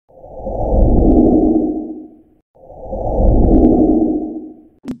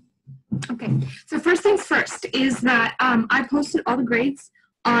is that I posted all the grades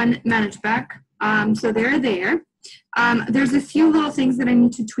on ManageBack, so they're there. There's a few little things that I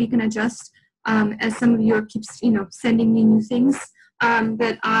need to tweak and adjust, as some of you keep, sending me new things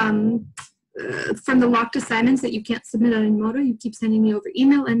that from the locked assignments that you can't submit on Edmodo. You keep sending me over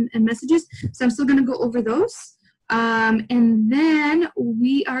email and messages, so I'm still going to go over those. And then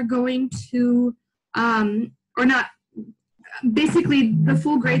we are going to, or not, basically the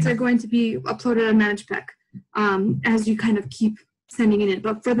full grades are going to be uploaded on ManageBack as you kind of keep sending it in.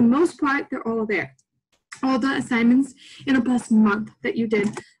 But for the most part, they're all there. All the assignments in the past month that you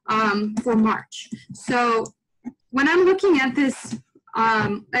did for March. So when I'm looking at this,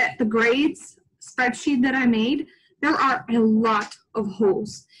 at the grades spreadsheet that I made, there are a lot of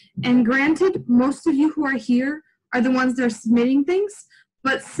holes. And granted, most of you who are here are the ones that are submitting things,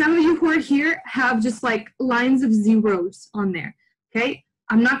 but some of you who are here have just like lines of zeros on there, okay?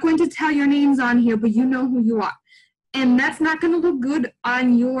 I'm not going to tell your names on here, but you know who you are. And that's not going to look good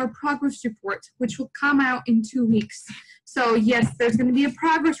on your progress report, which will come out in 2 weeks. So yes, there's going to be a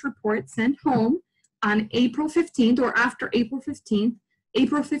progress report sent home on April 15th or after April 15th.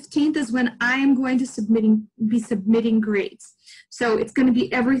 April 15th is when I am going to be submitting grades. So it's going to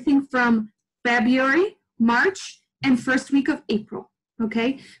be everything from February, March, and first week of April,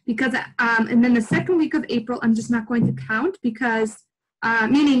 okay? Because, and then the second week of April, I'm just not going to count because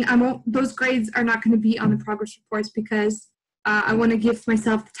meaning those grades are not going to be on the progress reports because I want to give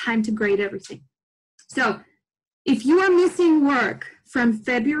myself the time to grade everything. So if you are missing work from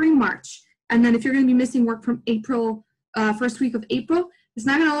February, March, and then if you're going to be missing work from April, first week of April, it's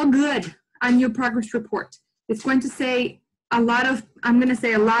not going to look good on your progress report. It's going to say a lot of, I'm going to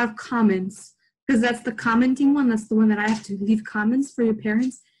say a lot of comments because that's the commenting one. That's the one that I have to leave comments for your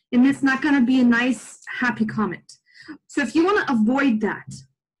parents. And it's not going to be a nice, happy comment. So if you want to avoid that,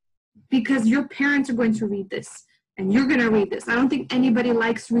 because your parents are going to read this and you're going to read this, I don't think anybody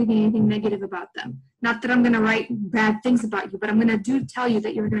likes reading anything negative about them. Not that I'm going to write bad things about you, but I'm going to tell you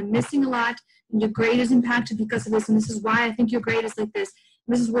that you're going to be missing a lot and your grade is impacted because of this, and this is why I think your grade is like this.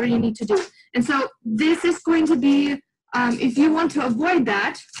 This is what you need to do. And so this is going to be, if you want to avoid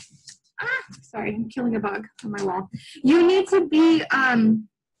that, sorry, I'm killing a bug on my wall. You need to be,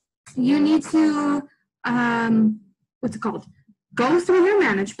 what's it called? Go through your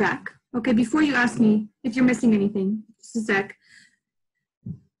ManageBack. Okay, before you ask me if you're missing anything, just a sec.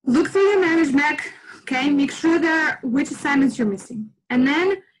 Look through your ManageBack, okay? Make sure there which assignments you're missing. And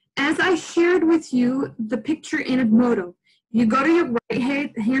then, as I shared with you, the picture in Edmodo, you go to your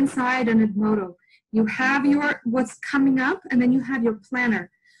right-hand side in Edmodo. You have your what's coming up, and then you have your planner.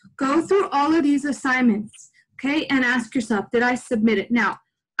 Go through all of these assignments, okay, and ask yourself, did I submit it? Now,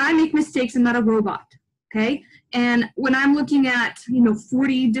 I make mistakes. I'm not a robot, okay? And when I'm looking at,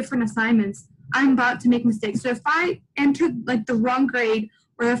 40 different assignments, I'm about to make mistakes. So if I entered like the wrong grade,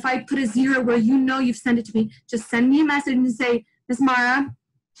 or if I put a 0 where you've sent it to me, just send me a message and say, Ms. Mara,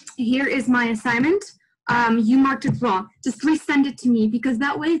 here is my assignment. You marked it wrong. Just resend it to me because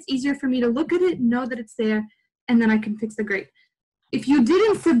that way it's easier for me to look at it, know that it's there, and then I can fix the grade. If you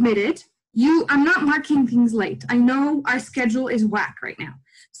didn't submit it, I'm not marking things late. I know our schedule is whack right now.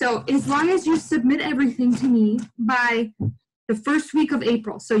 So as long as you submit everything to me by the first week of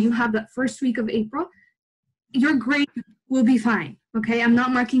April, so you have that first week of April, your grade will be fine, okay? I'm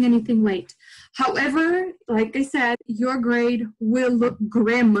not marking anything late. However, like I said, your grade will look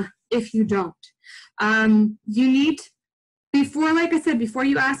grim if you don't. You need, like I said, before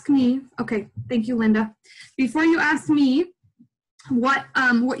you ask me, okay, thank you, Linda. Before you ask me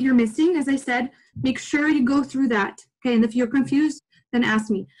what you're missing, as I said, make sure you go through that, okay? And if you're confused, then ask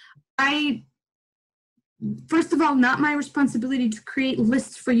me. First of all, not my responsibility to create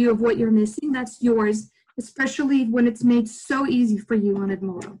lists for you of what you're missing. That's yours, especially when it's made so easy for you on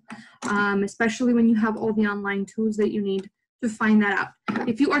Edmodo, especially when you have all the online tools that you need to find that out.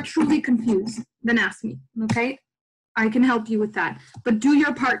 If you are truly confused, then ask me, okay? I can help you with that, but do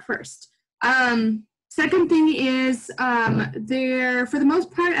your part first. Second thing is, for the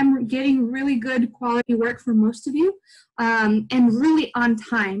most part, I'm getting really good quality work from most of you, and really on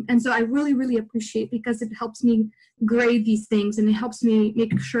time. And so I really, really appreciate because it helps me grade these things and it helps me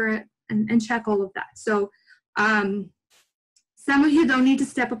make sure and check all of that. So some of you don't need to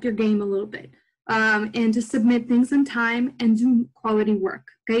step up your game a little bit and to submit things on time and do quality work,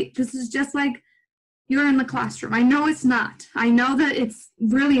 okay? This is just like you're in the classroom. I know it's not. I know that it's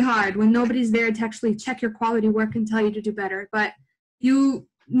really hard when nobody's there to actually check your quality work and tell you to do better, but you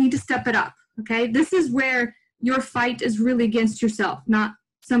need to step it up, okay? This is where your fight is really against yourself, not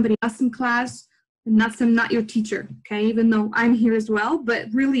somebody else in class and I'm not your teacher, okay? Even though I'm here as well, but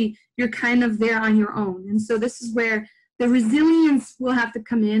really you're kind of there on your own. And so this is where the resilience will have to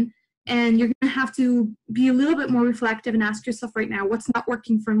come in, and you're gonna have to be a little bit more reflective and ask yourself right now, what's not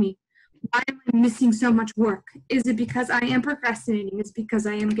working for me? Why am I missing so much work? Is it because I am procrastinating? Is it because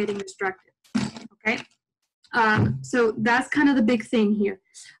I am getting distracted? Okay, so that's kind of the big thing here.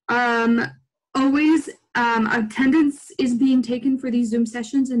 Always attendance is being taken for these Zoom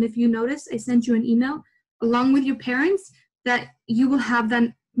sessions, and if you notice, I sent you an email along with your parents that you will have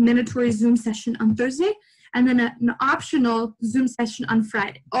that mandatory Zoom session on Thursday, and then an optional Zoom session on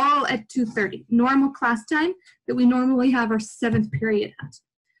Friday, all at 2:30. Normal class time that we normally have our 7th period at.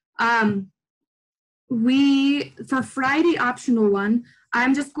 For Friday optional one,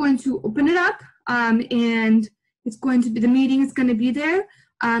 I'm just going to open it up, and it's going to be, the meeting is going to be there.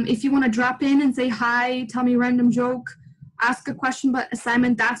 If you want to drop in and say hi, tell me a random joke, ask a question about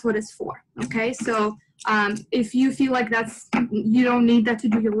assignment, that's what it's for, okay? So if you feel like you don't need that to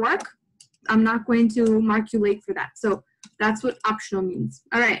do your work, I'm not going to mark you late for that. So that's what optional means.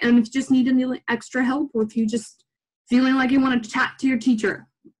 All right, and if you just need any extra help, or if you just feeling like you want to chat to your teacher,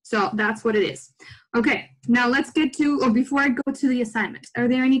 so that's what it is. Okay, now let's get to, or before I go to the assignment, are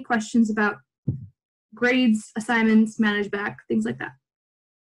there any questions about grades, assignments, manage back, things like that?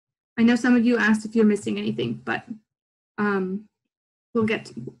 I know some of you asked if you're missing anything, but we'll get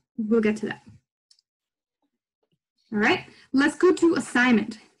to that. All right, let's go to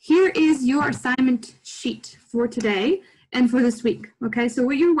assignment. Here is your assignment sheet for today and for this week. Okay, so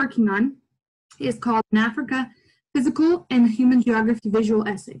what you're working on is called an Africa Physical and Human Geography Visual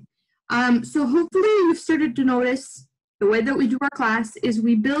Essay. So hopefully you've started to notice the way that we do our class is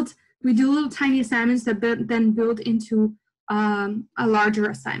we do little tiny assignments that then build into a larger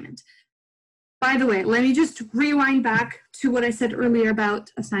assignment. By the way, let me just rewind back to what I said earlier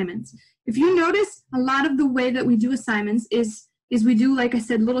about assignments. If you notice, a lot of the way that we do assignments is we do, like I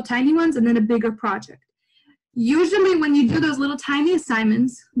said, little tiny ones and then a bigger project. Usually when you do those little tiny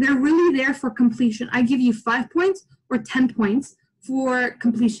assignments, they're really there for completion. I give you 5 points or 10 points for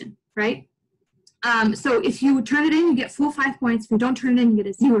completion, right? So if you turn it in, you get full 5 points. If you don't turn it in, you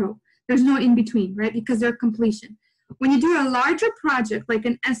get a 0. There's no in between, right? Because they're completion. When you do a larger project, like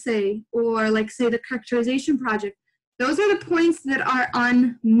an essay or like say the characterization project, those are the points that are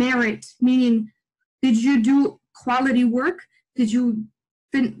on merit, meaning did you do quality work? Did you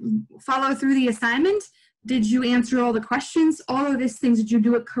follow through the assignment? Did you answer all the questions? All of these things, did you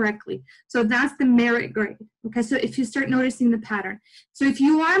do it correctly? So that's the merit grade. Okay, so if you start noticing the pattern. So if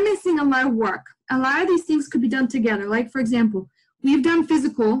you are missing a lot of work, a lot of these things could be done together. Like for example, we've done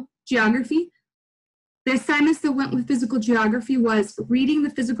physical geography. The assignments that went with physical geography was reading the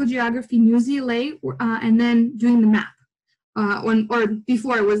physical geography Newsy and then doing the map. Or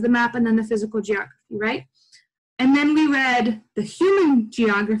before it was the map and then the physical geography, right? And then we read the human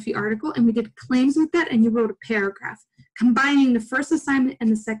geography article and we did claims with that, and you wrote a paragraph combining the first assignment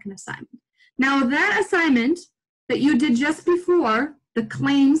and the second assignment. Now that assignment that you did just before, the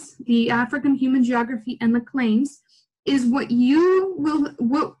claims, the African human geography and the claims, is what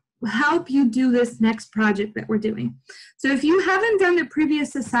will help you do this next project that we're doing. So if you haven't done the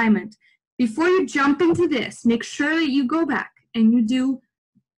previous assignment, before you jump into this, make sure that you go back and you do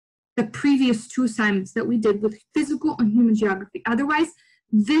the previous 2 assignments that we did with physical and human geography. Otherwise,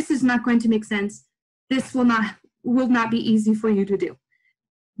 this is not going to make sense. This will not be easy for you to do.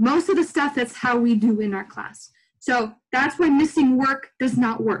 Most of the stuff, that's how we do in our class. So that's why missing work does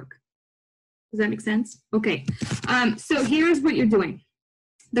not work. Does that make sense? Okay, so here's what you're doing.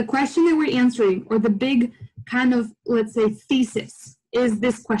 The question that we're answering, or the big kind of, let's say, thesis, is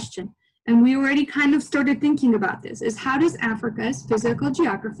this question. And we already kind of started thinking about this, is how does Africa's physical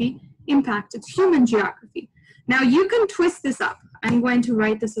geography impact its human geography? Now you can twist this up. I'm going to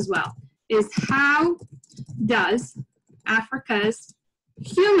write this as well, is how does Africa's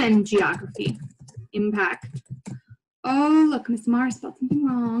human geography impact, oh look, Miss Mara spelled something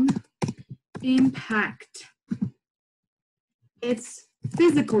wrong, impact its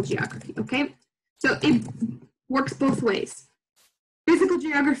physical geography, okay? So it works both ways. Physical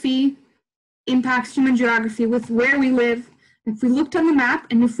geography impacts human geography with where we live. If we looked on the map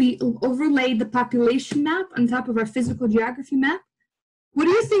and if we overlaid the population map on top of our physical geography map, what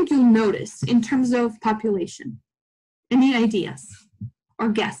do you think you'll notice in terms of population? Any ideas or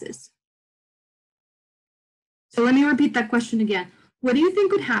guesses? So let me repeat that question again. What do you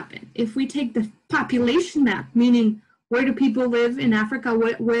think would happen if we take the population map, meaning where do people live in Africa,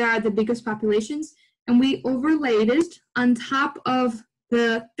 where are the biggest populations, and we overlaid it on top of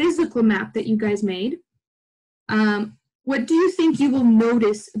the physical map that you guys made? What do you think you will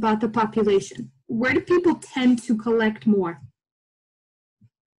notice about the population? Where do people tend to collect more?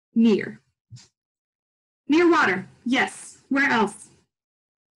 Near water, yes. Where else?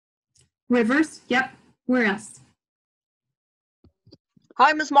 Rivers, yep. Where else?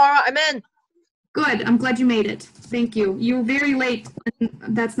 Hi, Miss Mara, I'm in. Good, I'm glad you made it. Thank you. You were very late.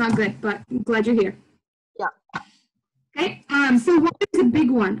 That's not good, but I'm glad you're here. Yeah. Okay, so water is a big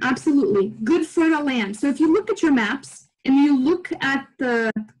one, absolutely. Good fertile land. So if you look at your maps and you look at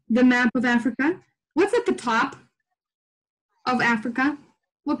the map of Africa, what's at the top of Africa?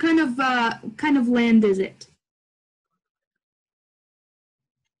 What kind of land is it?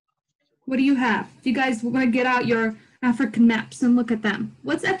 What do you have? If you guys want to get out your African maps and look at them,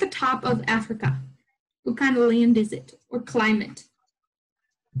 what's at the top of Africa? What kind of land is it, or climate?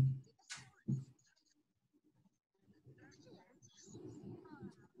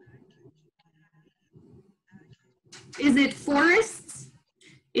 Is it forests?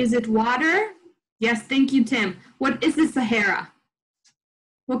 Is it water? Yes, thank you, Tim. What is the Sahara?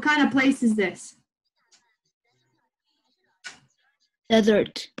 What kind of place is this?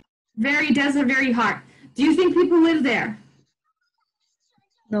 Desert. Very desert, very hot. Do you think people live there?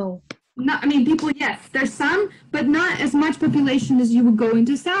 No. No, I mean, people, yes, there's some, but not as much population as you would go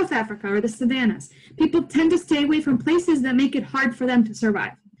into South Africa or the savannas. People tend to stay away from places that make it hard for them to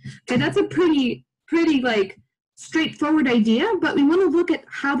survive. Okay, that's a pretty like straightforward idea, but we want to look at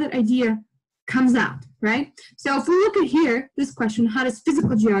how that idea comes out, right? So if we look at here, this question, how does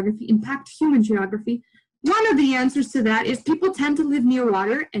physical geography impact human geography? One of the answers to that is people tend to live near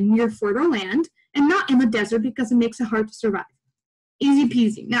water and near fertile land and not in the desert because it makes it hard to survive. Easy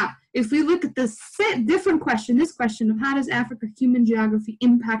peasy. Now, if we look at this different question, this question of how does Africa human geography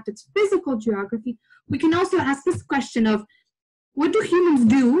impact its physical geography, we can also ask this question of what do humans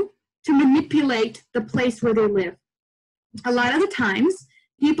do to manipulate the place where they live? A lot of the times,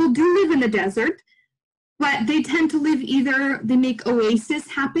 people do live in the desert, but they tend to live either they make oasis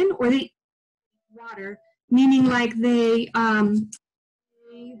happen or they water, meaning like they,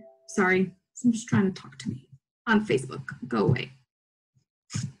 sorry, I'm just trying to talk to me on Facebook. Go away.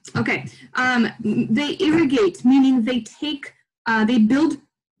 Okay, they irrigate, meaning they take, they build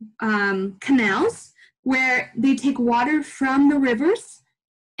canals where they take water from the rivers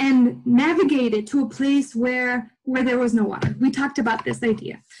and navigate it to a place where there was no water. We talked about this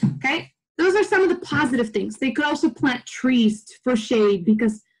idea, okay? Those are some of the positive things. They could also plant trees for shade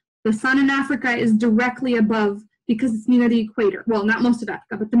because the sun in Africa is directly above because it's near the equator. Well, not most of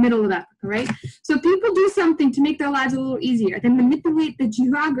Africa, but the middle of Africa, right? So people do something to make their lives a little easier. They manipulate the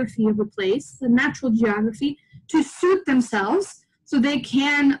geography of a place, the natural geography, to suit themselves so they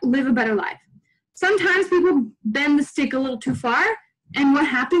can live a better life. Sometimes people bend the stick a little too far, and what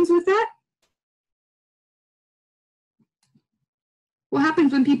happens with that? What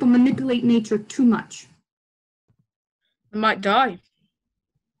happens when people manipulate nature too much? It might die.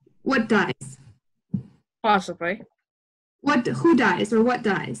 What dies? Possibly. Who dies or what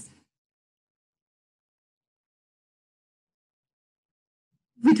dies?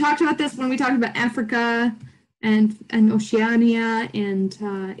 We talked about this when we talked about Africa and Oceania and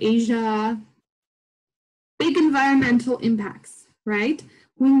Asia. Big environmental impacts, right?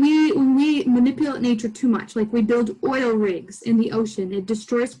 When we manipulate nature too much, like we build oil rigs in the ocean, it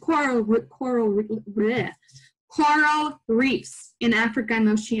destroys coral reefs in Africa and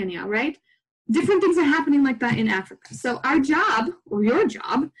Oceania, right? Different things are happening like that in Africa. So our job, or your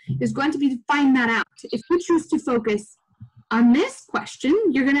job, is going to be to find that out. If you choose to focus on this question,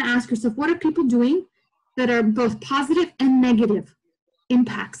 you're going to ask yourself, what are people doing that are both positive and negative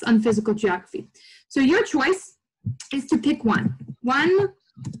impacts on physical geography? So your choice is to pick one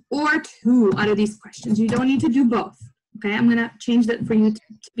or two out of these questions. You don't need to do both. Okay, I'm going to change that for you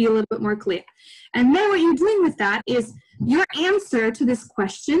to be a little bit more clear. And then what you're doing with that is your answer to this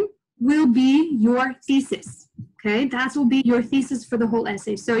question will be your thesis. Okay, that will be your thesis for the whole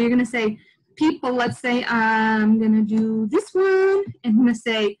essay. So you're going to say, people, let's say I'm going to do this one, and I'm going to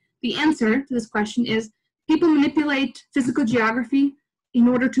say the answer to this question is people manipulate physical geography in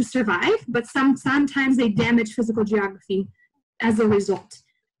order to survive, but sometimes they damage physical geography as a result.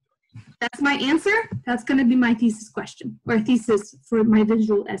 That's my answer. That's going to be my thesis question, or thesis for my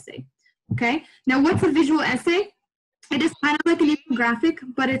visual essay. Okay, now what's a visual essay? It is kind of like an infographic,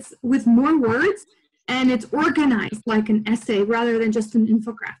 but it's with more words, and it's organized like an essay rather than just an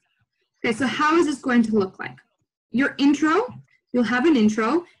infographic. Okay, so how is this going to look like? Your intro, you'll have an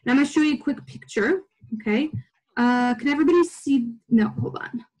intro, and I'm going to show you a quick picture, okay? Can everybody see? No, hold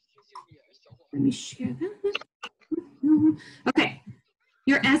on. Let me share that. Okay,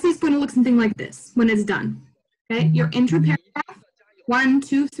 your essay is going to look something like this when it's done, okay? Your intro paragraph 1,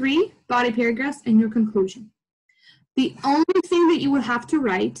 2, 3 body paragraphs and your conclusion. The only thing that you will have to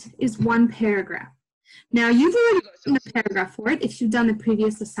write is one paragraph. Now, you've already written a paragraph for it if you've done the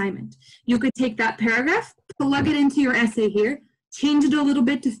previous assignment. You could take that paragraph, plug it into your essay here, change it a little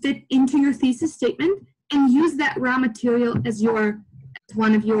bit to fit into your thesis statement, and use that raw material as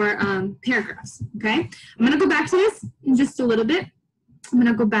one of your paragraphs, okay? I'm gonna go back to this in just a little bit. I'm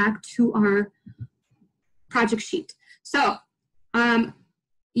gonna go back to our project sheet. So,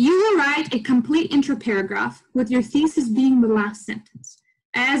 you will write a complete intro paragraph with your thesis being the last sentence,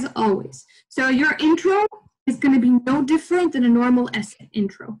 as always. So your intro is going to be no different than a normal essay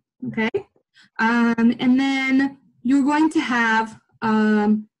intro, okay? And then you're going to have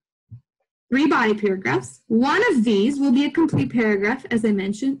 3 body paragraphs. One of these will be a complete paragraph, as I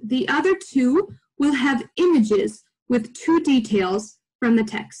mentioned. The other 2 will have images with 2 details from the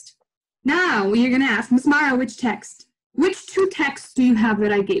text. Now, you're going to ask, Ms. Mara, which text? Which 2 texts do you have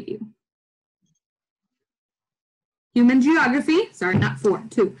that I gave you? Human geography, sorry, not 4,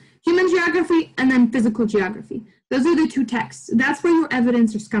 2. Human geography and then physical geography. Those are the 2 texts. That's where your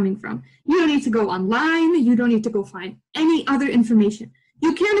evidence is coming from. You don't need to go online. You don't need to go find any other information.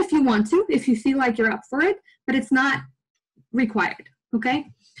 You can if you want to, if you feel like you're up for it, but it's not required,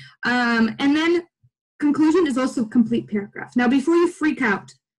 okay? And then conclusion is also a complete paragraph. Now, before you freak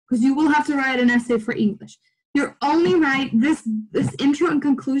out, because you will have to write an essay for English, you're only right, this intro and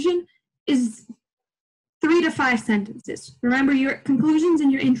conclusion is 3 to 5 sentences. Remember, your conclusions and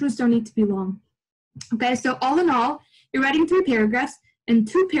your intros don't need to be long. Okay, so all in all, you're writing 3 paragraphs, and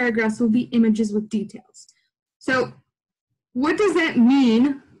 2 paragraphs will be images with details. So what does that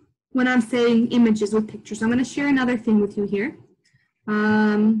mean when I'm saying images with pictures? I'm going to share another thing with you here.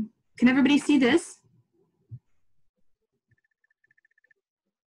 Can everybody see this?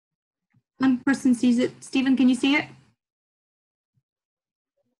 One person sees it. Stephen, can you see it?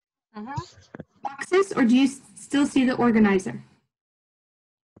 Boxes, or do you still see the organizer?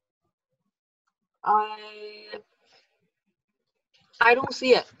 I don't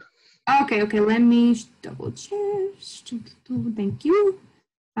see it. Okay, let me double check. Thank you.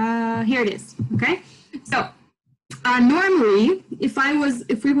 Here it is, okay? So, normally,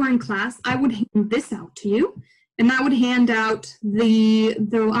 if we were in class, I would hand this out to you, and I would hand out the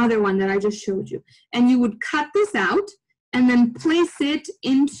other one that I just showed you. And you would cut this out, and then place it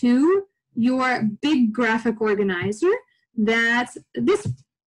into your big graphic organizer. That's this,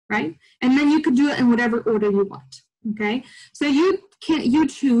 right? And then you could do it in whatever order you want, okay? So you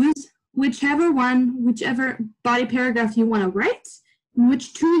choose whichever body paragraph you want to write, and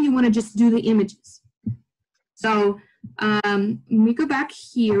which 2 you want to just do the images. So let me go back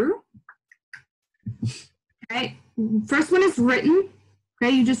here. Okay, first one is written,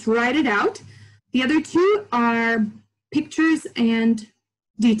 okay, you just write it out. The other 2 are pictures and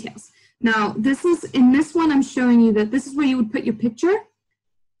details. Now, in this one, I'm showing you that this is where you would put your picture,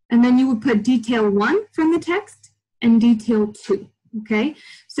 and then you would put detail 1 from the text and detail 2, okay?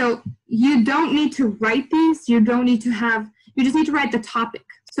 So you don't need to write these, you just need to write the topic.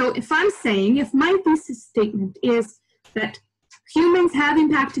 So if my thesis statement is that humans have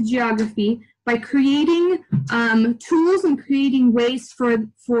impacted geography by creating tools and creating ways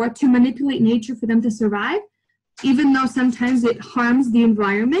to manipulate nature for them to survive, even though sometimes it harms the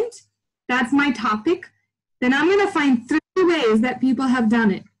environment, that's my topic, then I'm going to find 3 ways that people have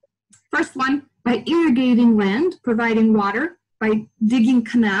done it. First one, by irrigating land, providing water, by digging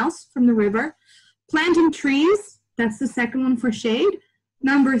canals from the river, planting trees, that's the second one for shade.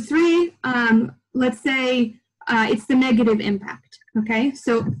 Number 3, let's say it's the negative impact, okay?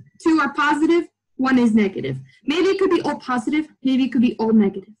 So 2 are positive, 1 is negative. Maybe it could be all positive, maybe it could be all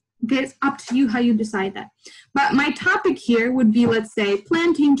negative. Okay, it's up to you how you decide that. But my topic here would be, let's say,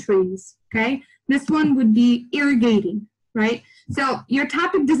 planting trees, okay? This one would be irrigating, right? So your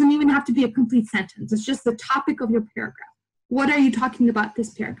topic doesn't even have to be a complete sentence. It's just the topic of your paragraph. What are you talking about this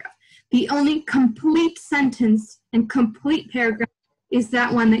paragraph? The only complete sentence and complete paragraph is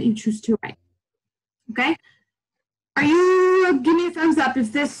that one that you choose to write, okay? Give me a thumbs up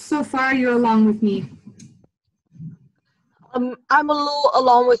if this, so far, you're along with me. I'm a little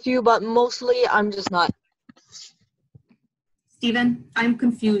along with you, but mostly I'm just not. Stephen, I'm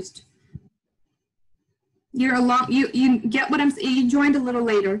confused. You're along. You get what I'm saying. You joined a little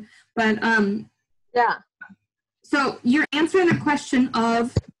later, but yeah. So you're answering a question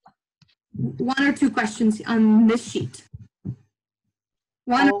of 1 or 2 questions on this sheet.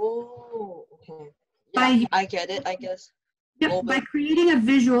 Oh, okay. Yeah, I get it, I guess. Yep, by creating a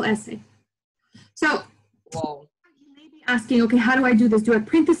visual essay. So. Wow. Asking, okay, how do I do this? Do I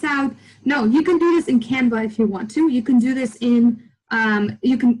print this out? No, you can do this in Canva if you want to. You can do this in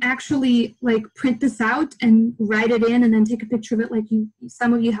You can actually like print this out and write it in and then take a picture of it like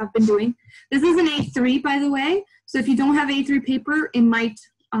some of you have been doing. This is an A3, by the way. So if you don't have A3 paper, it might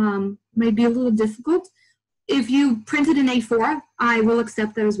be a little difficult. If you print it in A4, I will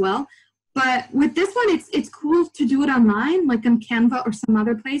accept that as well. But with this one, it's cool to do it online, like on Canva or some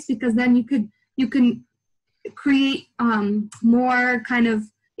other place, because then you can create more kind of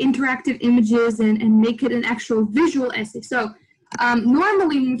interactive images and make it an actual visual essay. So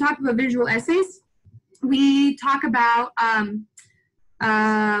normally when we talk about visual essays, we talk about that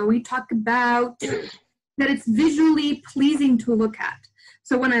it's visually pleasing to look at.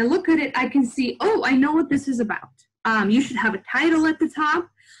 So when I look at it, I can see, oh, I know what this is about. You should have a title at the top,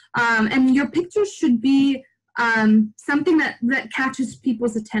 and your pictures should be something that catches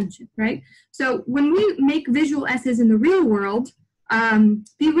people's attention, right? So when we make visual essays in the real world,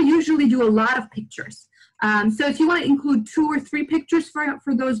 people usually do a lot of pictures. So if you want to include 2 or 3 pictures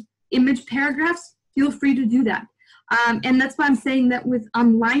for those image paragraphs, feel free to do that. And that's why I'm saying that with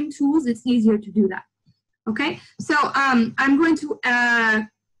online tools, it's easier to do that. Okay, so I'm going to add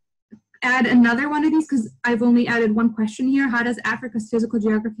another one of these because I've only added one question here. How does Africa's physical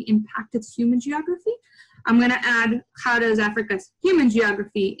geography impact its human geography? I'm going to add how does Africa's human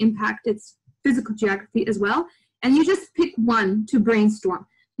geography impact its physical geography as well. And you just pick one to brainstorm.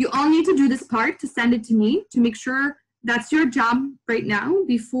 You all need to do this part to send it to me to make sure that's your job right now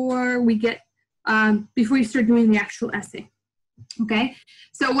before we get before you start doing the actual essay. Okay,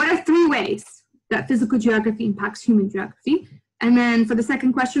 so what are 3 ways that physical geography impacts human geography? And then for the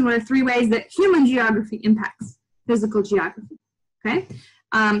second question, what are 3 ways that human geography impacts physical geography? Okay,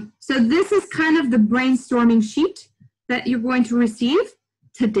 so this is kind of the brainstorming sheet that you're going to receive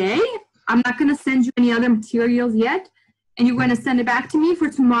today. I'm not going to send you any other materials yet, and you're going to send it back to me for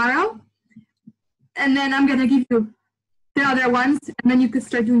tomorrow. And then I'm going to give you the other ones, and then you could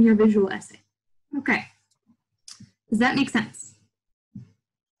start doing your visual essay. Okay, does that make sense?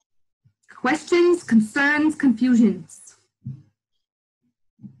 Questions, concerns, confusions?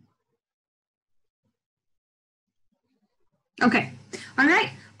 Okay, all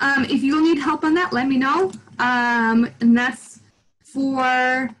right. If you'll need help on that, let me know. And that's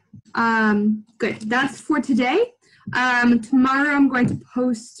for, good, that's for today. Tomorrow I'm going to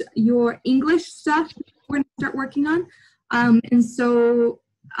post your English stuff we're going to start working on. And so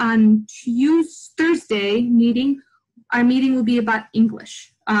on Thursday meeting, our meeting will be about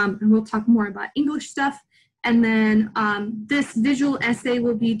English. And we'll talk more about English stuff. And then this visual essay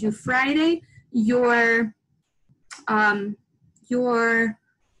will be due Friday. Your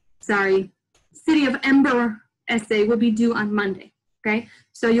City of Ember essay will be due on Monday. Okay,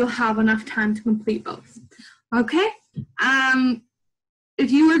 so you'll have enough time to complete both. Okay,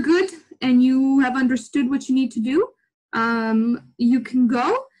 if you are good and you have understood what you need to do, you can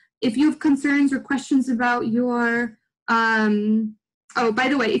go. If you have concerns or questions about your, oh, by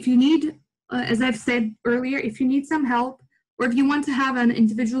the way, if you need, as I've said earlier, if you need some help, or if you want to have an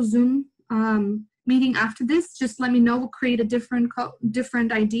individual Zoom meeting after this, just let me know. We'll create a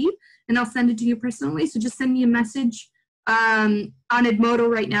different ID, and I'll send it to you personally. So just send me a message on Edmodo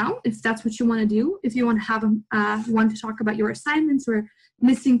right now, if that's what you want to do. If you want to have want to talk about your assignments or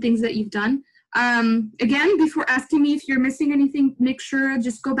missing things that you've done. Again, before asking me if you're missing anything, make sure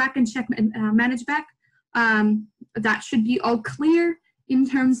just go back and check ManageBack. That should be all clear in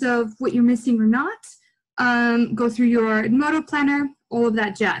terms of what you're missing or not. Go through your Edmodo planner, all of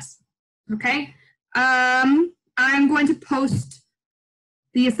that jazz. Okay. I'm going to post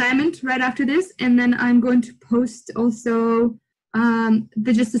the assignment right after this, and then I'm going to post also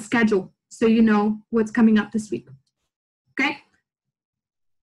just the schedule so you know what's coming up this week. Okay?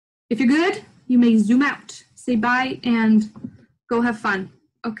 If you're good, you may zoom out, say bye, and go have fun.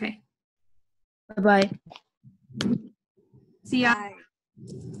 Okay. Bye-bye. See ya. Bye.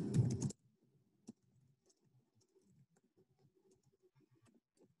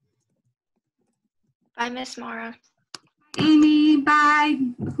 Bye, Miss Mara. Amy, bye.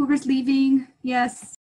 Whoever's leaving, yes.